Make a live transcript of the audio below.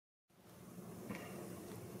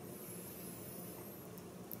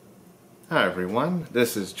Hi everyone,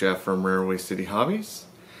 this is Jeff from Railway City Hobbies,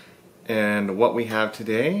 and what we have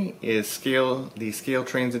today is the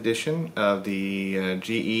Scaletrains edition of the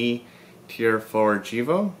GE Tier 4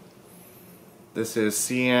 Gevo. This is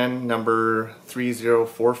CN number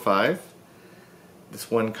 3045. This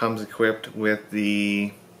one comes equipped with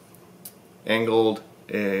the angled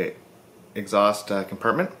exhaust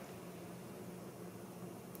compartment.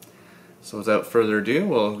 So without further ado,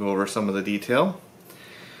 we'll go over some of the detail.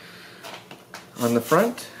 On the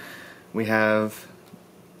front, we have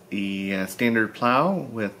the standard plow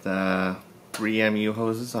with 3 MU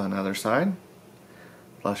hoses on either side.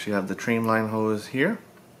 Plus you have the train line hose here.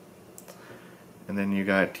 And then you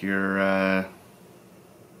got your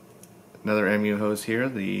another MU hose here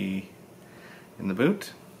in the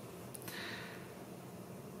boot.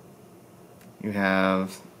 You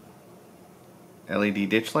have LED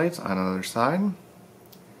ditch lights on either side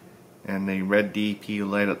and the red DP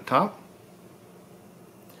light at the top.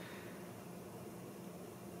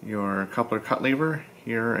 Your coupler cut lever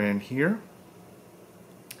here and here.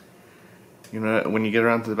 You know, when you get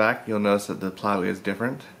around to the back, you'll notice that the plow is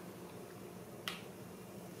different.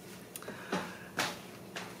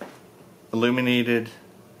 Illuminated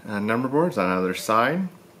number boards on either side.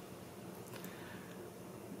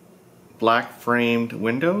 Black framed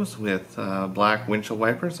windows with black windshield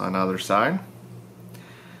wipers on either side.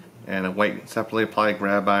 And a white separately applied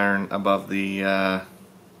grab iron above the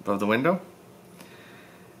window.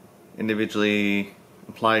 Individually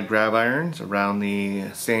applied grab irons around the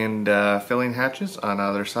sand filling hatches on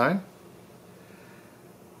either side.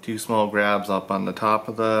 2 small grabs up on the top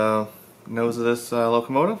of the nose of this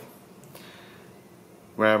locomotive.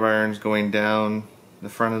 Grab irons going down the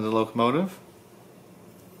front of the locomotive.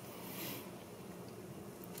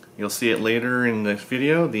 You'll see it later in this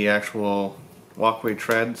video. The actual walkway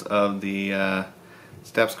treads of the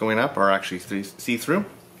steps going up are actually see-through.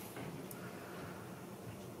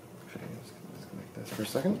 For a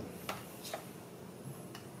second.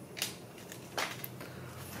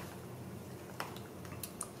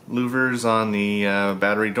 Louvers on the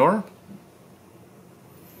battery door.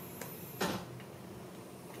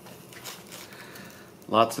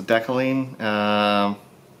 Lots of decaling,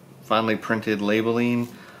 finely printed labeling,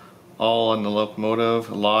 all on the locomotive.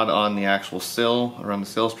 A lot on the actual sill, around the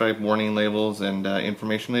sill stripe, warning labels and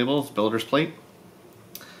information labels, builder's plate.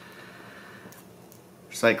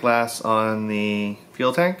 Sight glass on the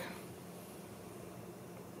fuel tank,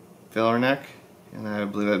 filler neck, and I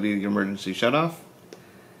believe that'd be your emergency shutoff.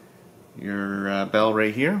 Your bell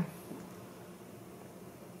right here.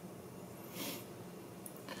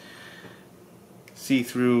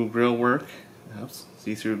 See-through grill work. Oops,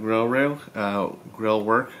 see-through grill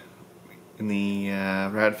work in the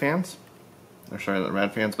rad fans. Or sorry, not the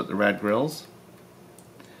rad fans, but the rad grills.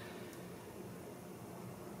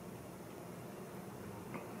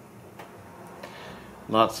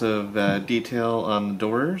 Lots of detail on the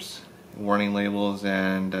doors, warning labels,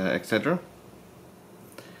 and etc.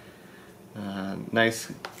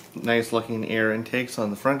 Nice looking air intakes on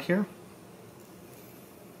the front here.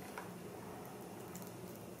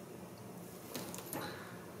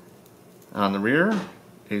 On the rear,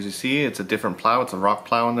 as you see, it's a different plow. It's a rock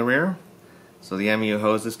plow in the rear. So the MU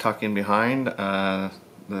hoses tuck in behind on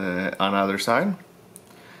either side,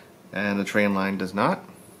 and the train line does not.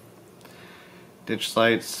 Ditch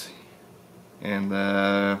lights and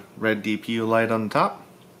the red DPU light on the top.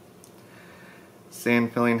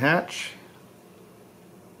 Sand filling hatch,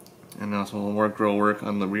 and also more grill work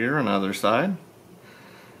on the rear on the other side.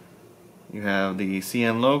 You have the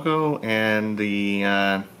CN logo and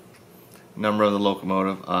the number of the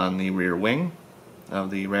locomotive on the rear wing of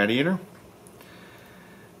the radiator.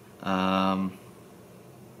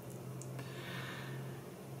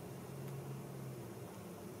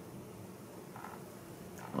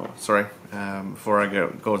 Before I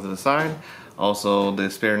go to the side, also the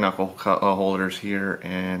spare knuckle holders here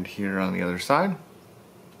and here on the other side.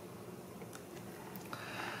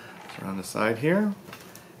 So on the side here,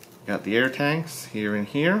 got the air tanks here and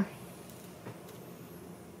here.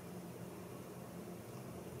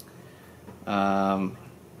 On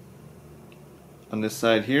this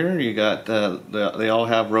side here, you got they all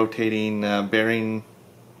have rotating bearing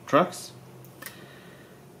trucks.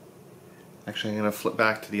 Actually, I'm going to flip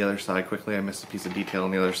back to the other side quickly. I missed a piece of detail on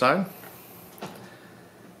the other side.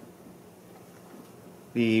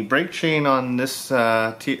 The brake chain on this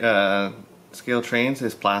Scaletrains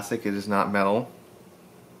is plastic. It is not metal.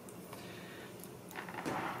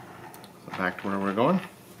 So back to where we're going.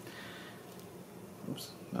 Oops,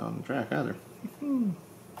 not on the track either. There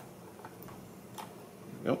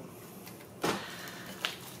we go.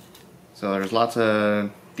 So there's lots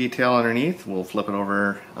of detail underneath. We'll flip it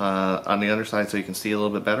over on the other side so you can see a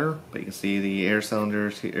little bit better. But you can see the air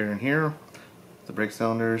cylinders here and here, the brake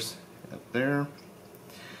cylinders up there.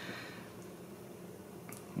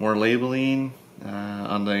 More labeling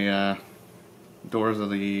on the doors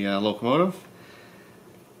of the locomotive.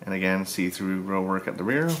 And again, see-through row work at the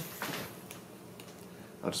rear.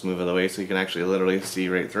 I'll just move it away so you can actually literally see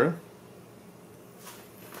right through.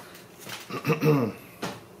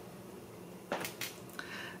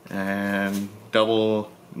 And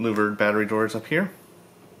double louvered battery doors up here.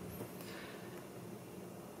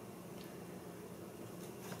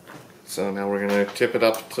 So now we're going to tip it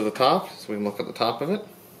up to the top so we can look at the top of it.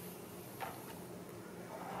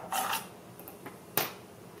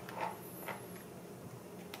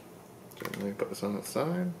 Let me put this on its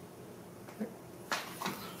side.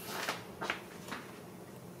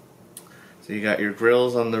 So you got your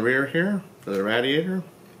grills on the rear here for the radiator.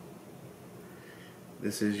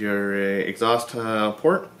 This is your exhaust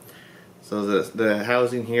port. So the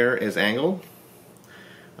housing here is angled.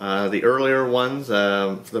 The earlier ones,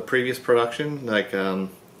 the previous production, like in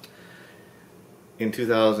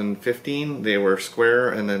 2015, they were square,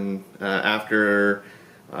 and then after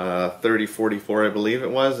 3044, I believe it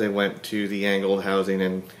was, they went to the angled housing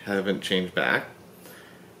and haven't changed back.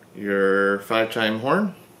 Your 5-chime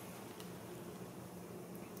horn.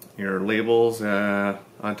 Your labels on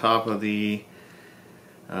top of the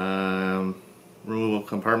removable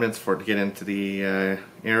compartments to get into the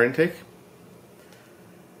air intake.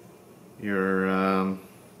 Your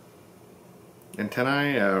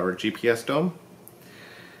antennae or GPS dome.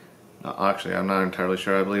 Actually, I'm not entirely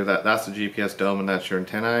sure. I believe that's the GPS dome and that's your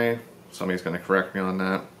antennae. Somebody's going to correct me on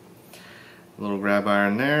that. A little grab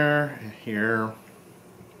iron there, here,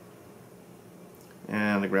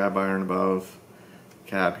 and the grab iron above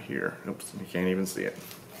cab here. Oops, you can't even see it.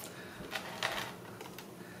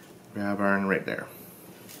 Grab iron right there.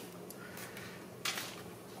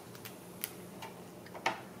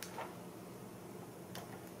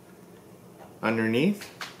 Underneath,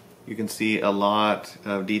 you can see a lot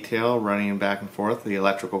of detail running back and forth, the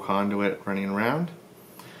electrical conduit running around,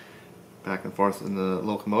 back and forth in the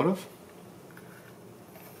locomotive.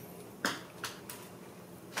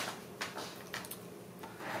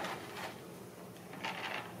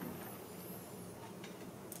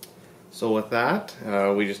 So with that,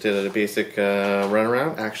 we just did a basic run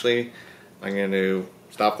around. Actually, I'm going to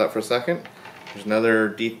stop that for a second. There's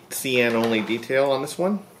another CN only detail on this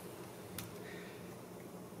one.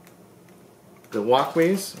 The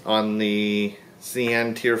walkways on the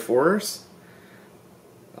CN Tier 4s,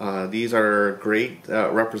 these are great,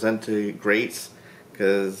 represent the grates,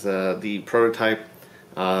 because the prototype,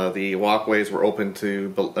 the walkways were open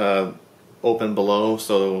below,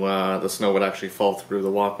 so the snow would actually fall through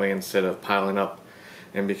the walkway instead of piling up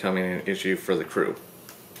and becoming an issue for the crew.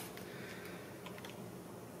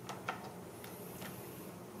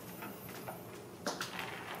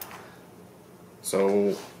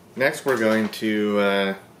 So next we're going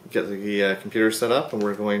to get the computer set up, and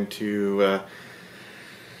we're going to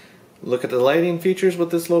look at the lighting features with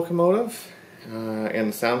this locomotive and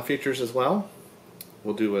the sound features as well.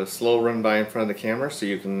 We'll do a slow run by in front of the camera so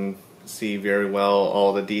you can see very well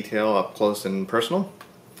all the detail up close and personal.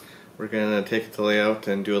 We're going to take it to layout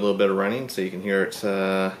and do a little bit of running so you can hear it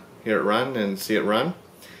run and see it run.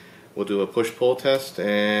 We'll do a push-pull test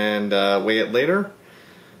and weigh it later.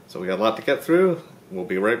 So we got a lot to get through. We'll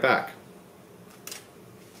be right back.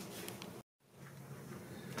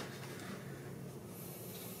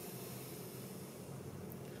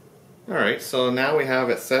 Alright, so now we have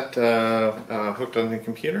it set hooked on the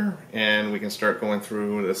computer, and we can start going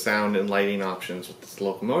through the sound and lighting options with this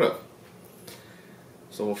locomotive.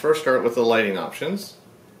 So we'll first start with the lighting options.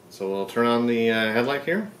 So we'll turn on the headlight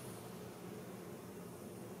here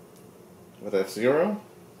with F0.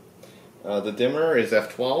 The dimmer is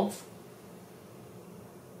F12.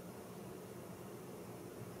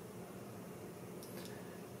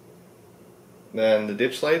 Then the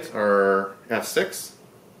ditch lights are F6.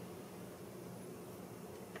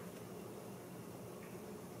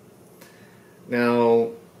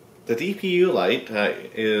 Now, the DPU light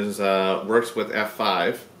works with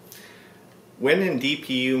F5. When in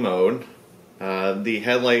DPU mode, the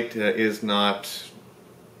headlight does not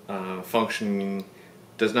function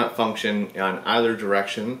on either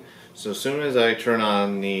direction. So as soon as I turn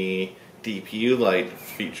on the DPU light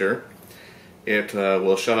feature, it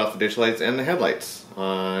will shut off the ditch lights and the headlights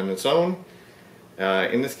on its own.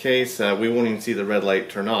 In this case, we won't even see the red light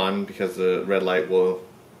turn on because the red light will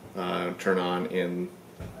turn on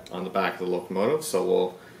the back of the locomotive. So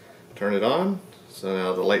we'll turn it on. So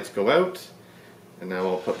now the lights go out, and now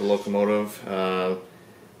I'll put the locomotive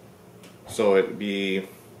so it'd be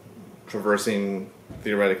traversing,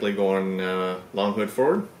 theoretically going long hood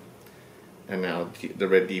forward. And now the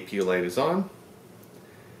red DP light is on.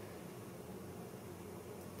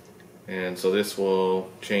 And so this will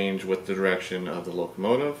change with the direction of the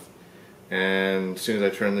locomotive. And as soon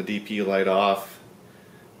as I turn the DP light off,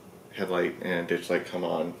 headlight and ditch light come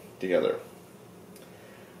on together.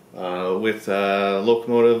 With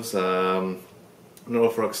locomotives,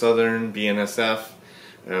 Norfolk Southern, BNSF,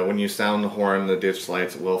 when you sound the horn, the ditch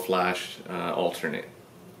lights will flash alternate.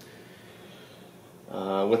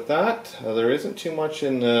 With that, there isn't too much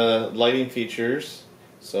in the lighting features,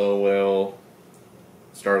 so we'll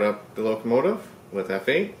start up the locomotive with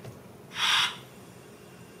F8.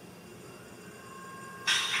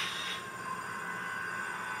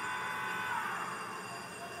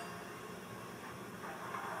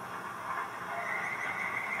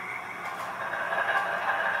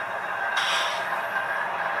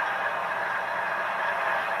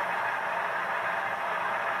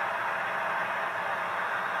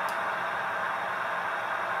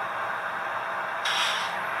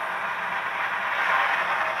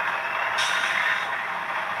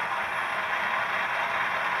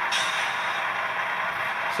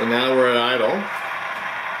 So now we're at idle.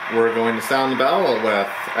 We're going to sound the bell with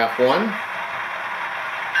F1.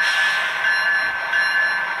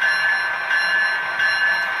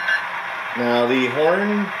 Now the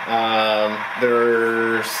horn,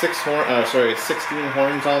 there are 16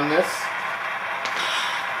 horns on this,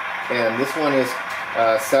 and this one is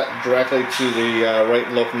set directly to the right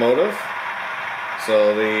locomotive.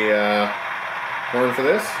 So the horn for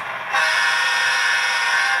this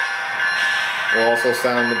will also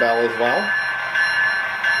sound the bell as well.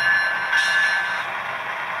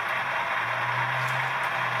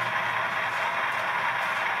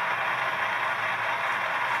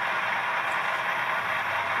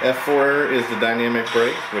 F4 is the dynamic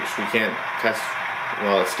brake, which we can't test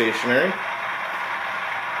while it's stationary.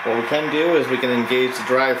 What we can do is we can engage the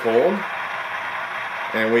drive hold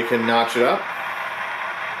and we can notch it up.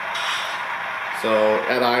 So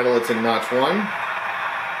at idle it's in notch 1.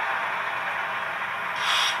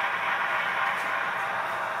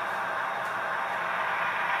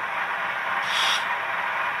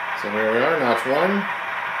 So here we are, notch 1.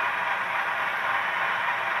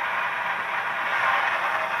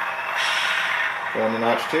 Going to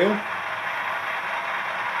notch 2.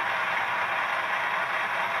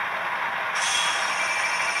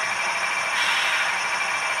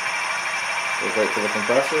 Goes right to the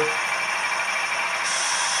compressor.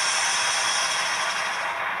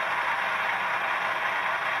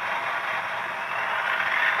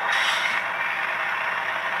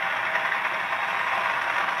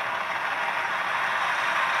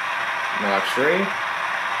 Notch 3.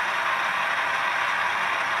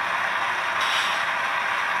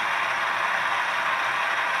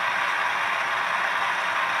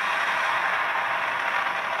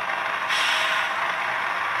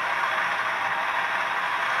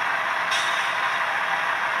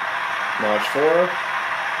 Notch 4.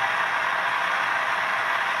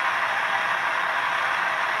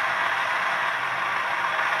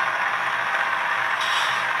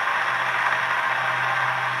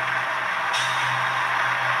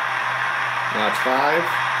 Notch 5.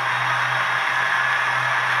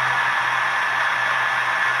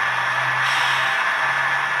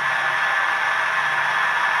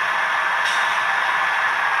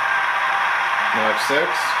 Notch 6.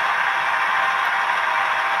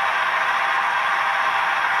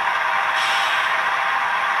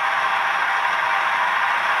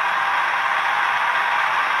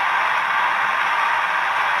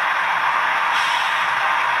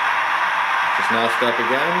 Just notched up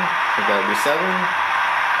again. I think that would be 7.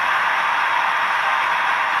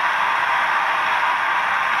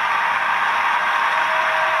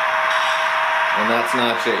 And that's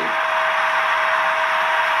notch 8.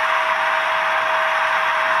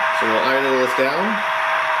 So we'll idle this down.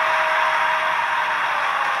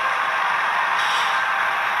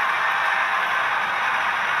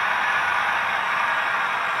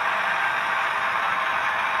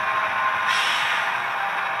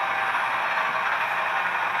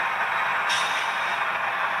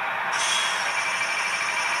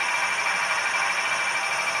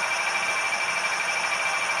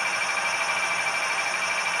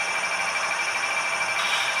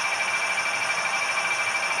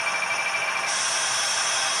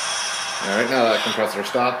 Alright, now that compressor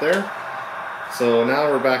stopped there. So now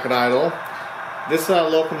we're back at idle. This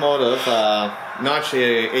locomotive, notch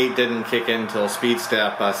 8 didn't kick in until speed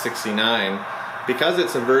step 69. Because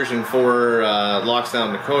it's a version 4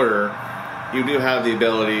 Loksound decoder, you do have the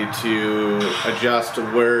ability to adjust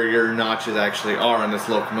where your notches actually are on this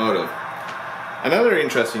locomotive. Another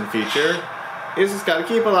interesting feature is it's got a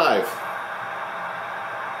keep alive.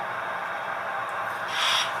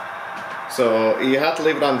 So you have to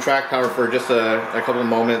leave it on track power for just a couple of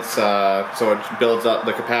moments so it builds up,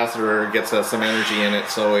 the capacitor gets some energy in it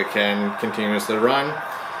so it can continuously run.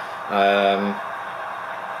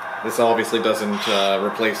 This obviously doesn't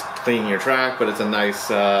replace cleaning your track, but it's a nice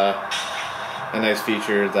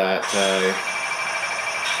feature that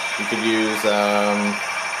you could use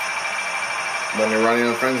when you're running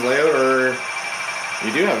on friend's layout, or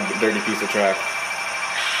you do have a dirty piece of track.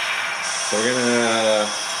 So we're gonna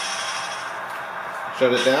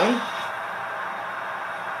shut it down.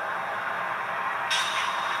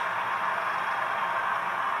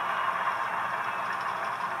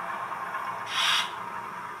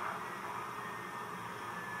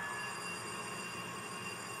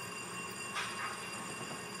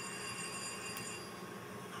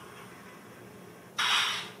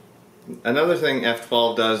 Another thing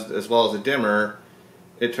F12 does, as well as a dimmer,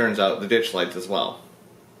 it turns out the ditch lights as well.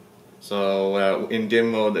 So in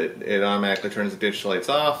dim mode, it automatically turns the ditch lights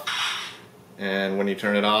off, and when you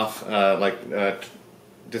turn it off,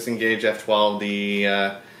 disengage F12,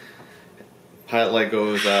 the pilot light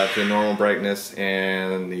goes to normal brightness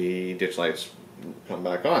and the ditch lights come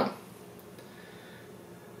back on.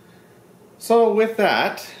 So with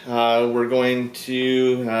that, we're going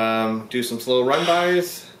to do some slow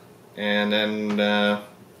run-bys, and then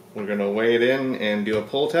we're going to weigh it in and do a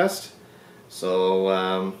pull test.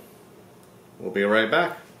 So we'll be right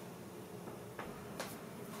back.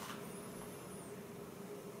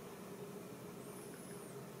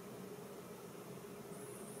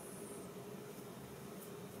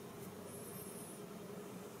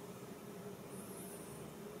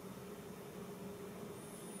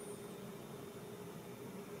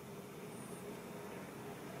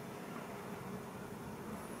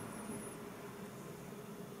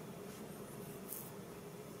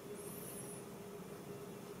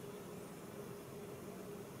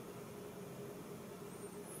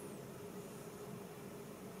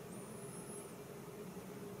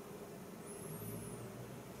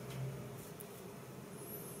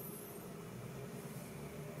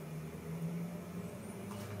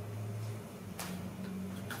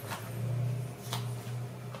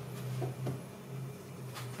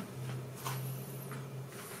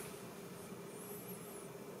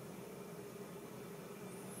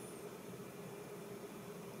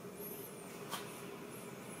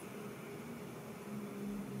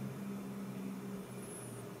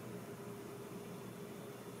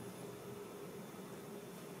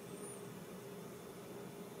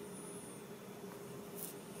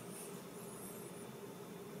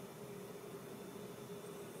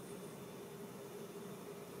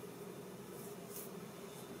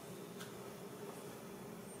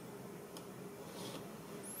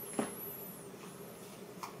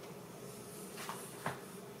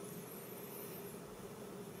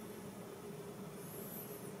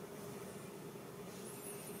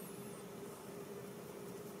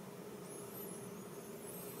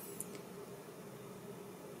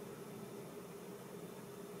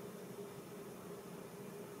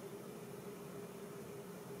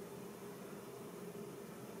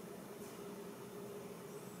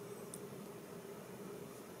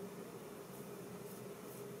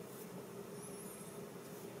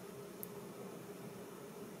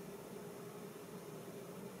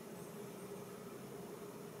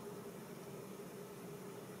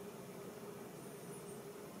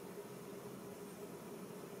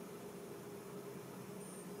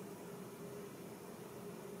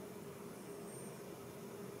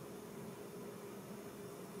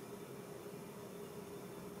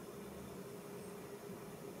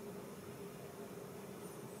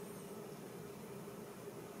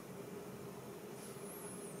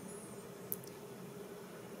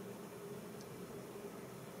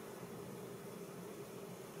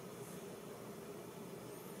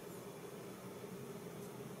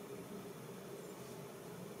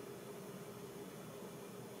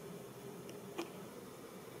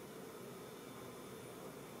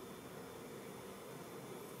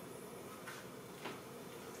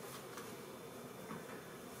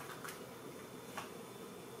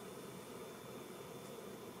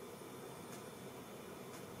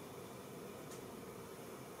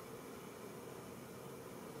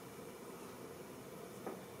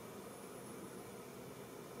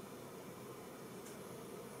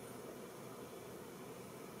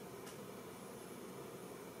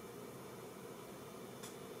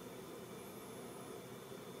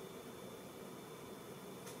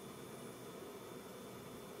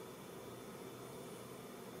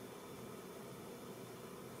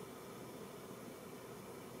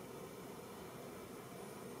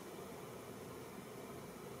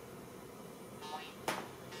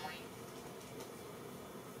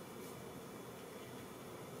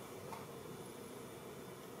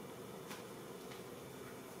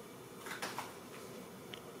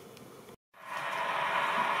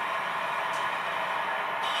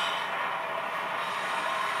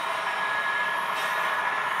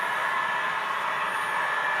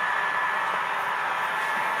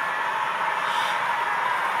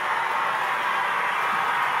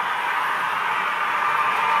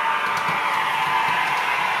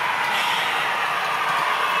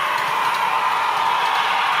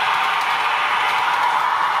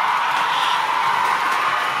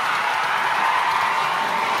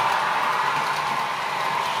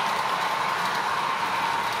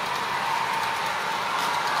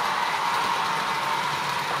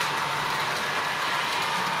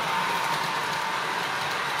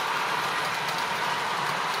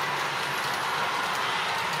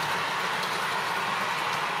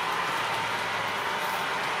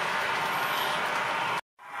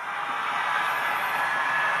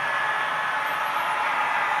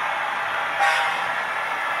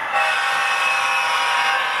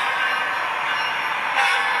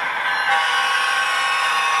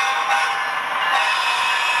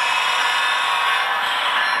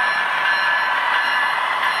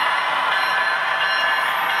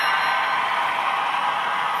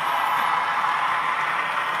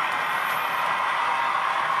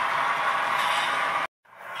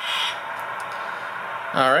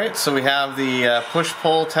 Alright, so we have the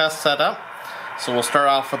push-pull test set up. So we'll start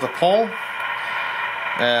off with the pull.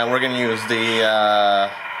 And we're going to use the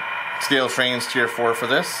Scaletrains Tier 4 for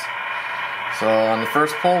this. So on the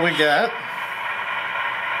first pull we get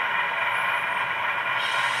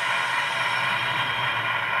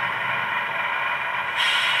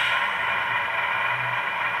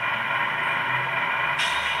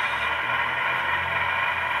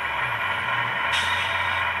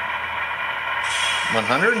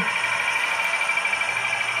 $100.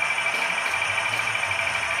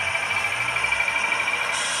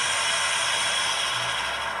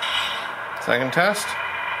 Second test.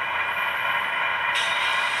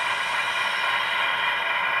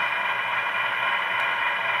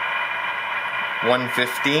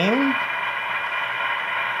 $115.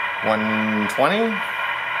 $120.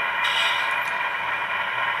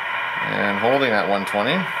 And holding at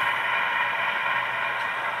 $120.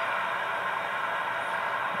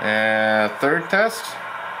 And third test.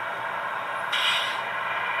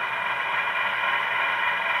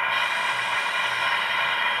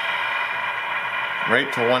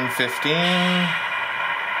 Right to $115.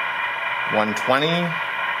 $120.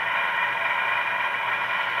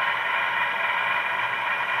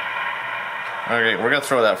 Okay, we're gonna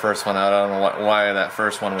throw that first one out. I don't know why that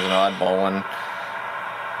first one was an oddball one.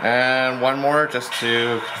 And one more just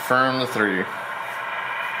to confirm the 3.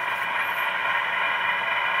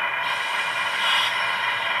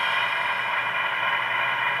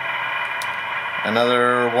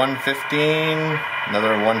 Another 115,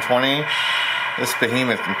 another 120. This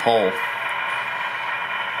behemoth can pull.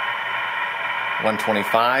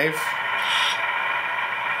 125.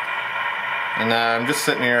 And I'm just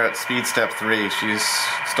sitting here at speed step 3. She's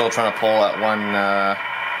still trying to pull at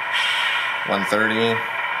 130,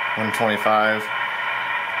 125.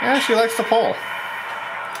 Yeah, she likes to pull.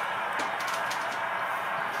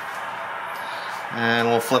 And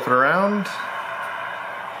we'll flip it around.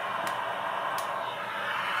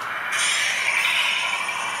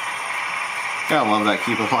 Gotta love that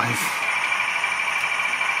keep alive.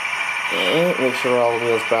 Alright, make sure all the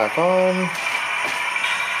wheels back on.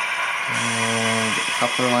 And get the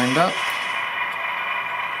coupler lined up.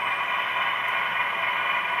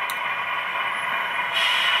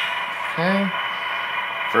 Okay.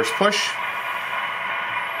 First push.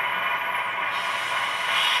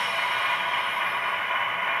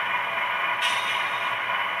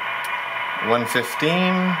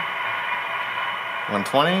 $115.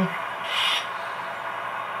 $120.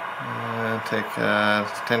 Take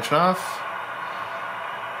tension off.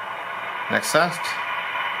 Next test.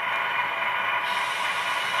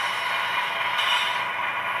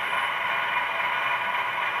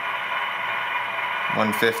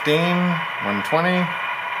 $115, $120,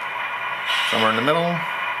 somewhere in the middle.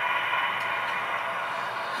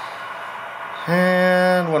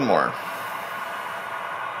 And one more.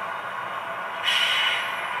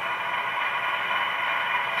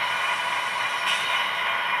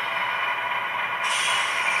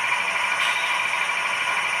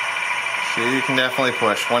 You can definitely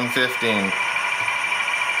push 115.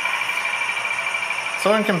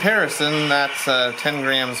 So in comparison, that's 10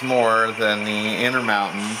 grams more than the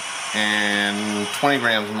Intermountain and 20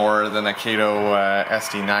 grams more than a Kato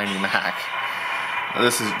SD90 Mac.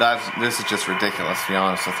 This is just ridiculous, to be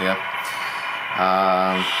honest with you.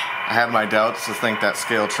 I had my doubts to think that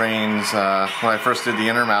Scaletrains, when I first did the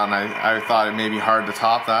Intermountain, I thought it may be hard to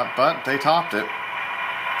top that, but they topped it.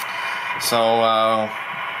 So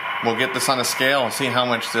we'll get this on a scale and see how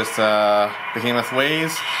much this behemoth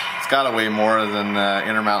weighs. It's got to weigh more than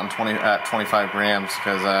Intermountain at 25 grams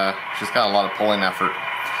because she's got a lot of pulling effort.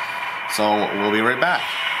 So we'll be right back.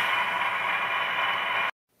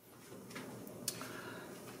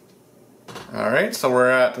 Alright, so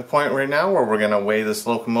we're at the point right now where we're going to weigh this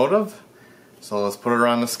locomotive. So let's put her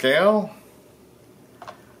on the scale.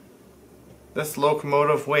 This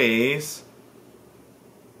locomotive weighs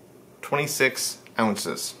 26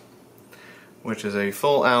 ounces. Which is a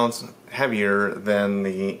full ounce heavier than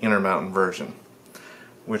the Intermountain version,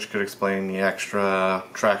 which could explain the extra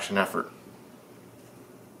traction effort.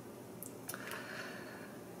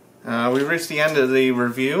 We've reached the end of the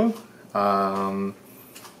review.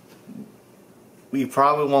 We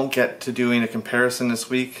probably won't get to doing a comparison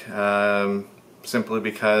this week, simply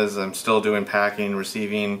because I'm still doing packing,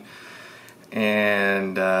 receiving,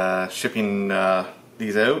 and shipping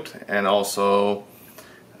these out, and also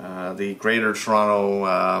the Greater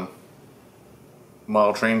Toronto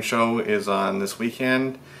Model Train Show is on this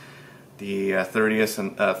weekend, the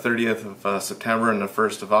 30th of September and the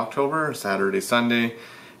 1st of October, Saturday, Sunday,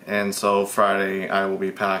 and so Friday I will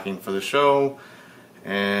be packing for the show,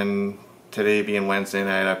 and today being Wednesday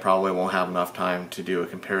night, I probably won't have enough time to do a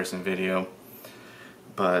comparison video.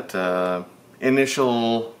 But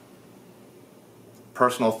initial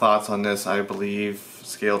personal thoughts on this, I believe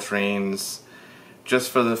Scaletrains,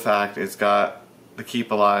 just for the fact it's got the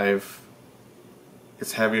keep alive,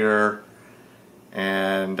 it's heavier,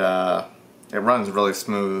 and it runs really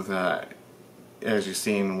smooth. As you've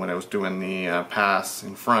seen when I was doing the pass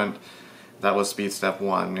in front, that was speed step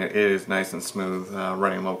 1. It is nice and smooth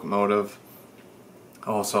running locomotive.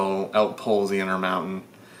 Also outpulls the Intermountain,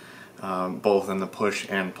 both in the push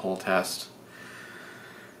and pull test.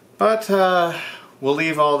 But we'll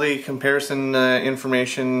leave all the comparison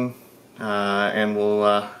information, and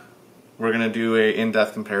we're going to do a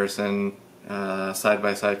in-depth comparison,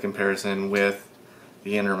 side-by-side comparison with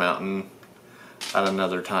the Intermountain at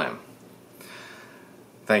another time.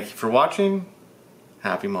 Thank you for watching.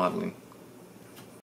 Happy modeling.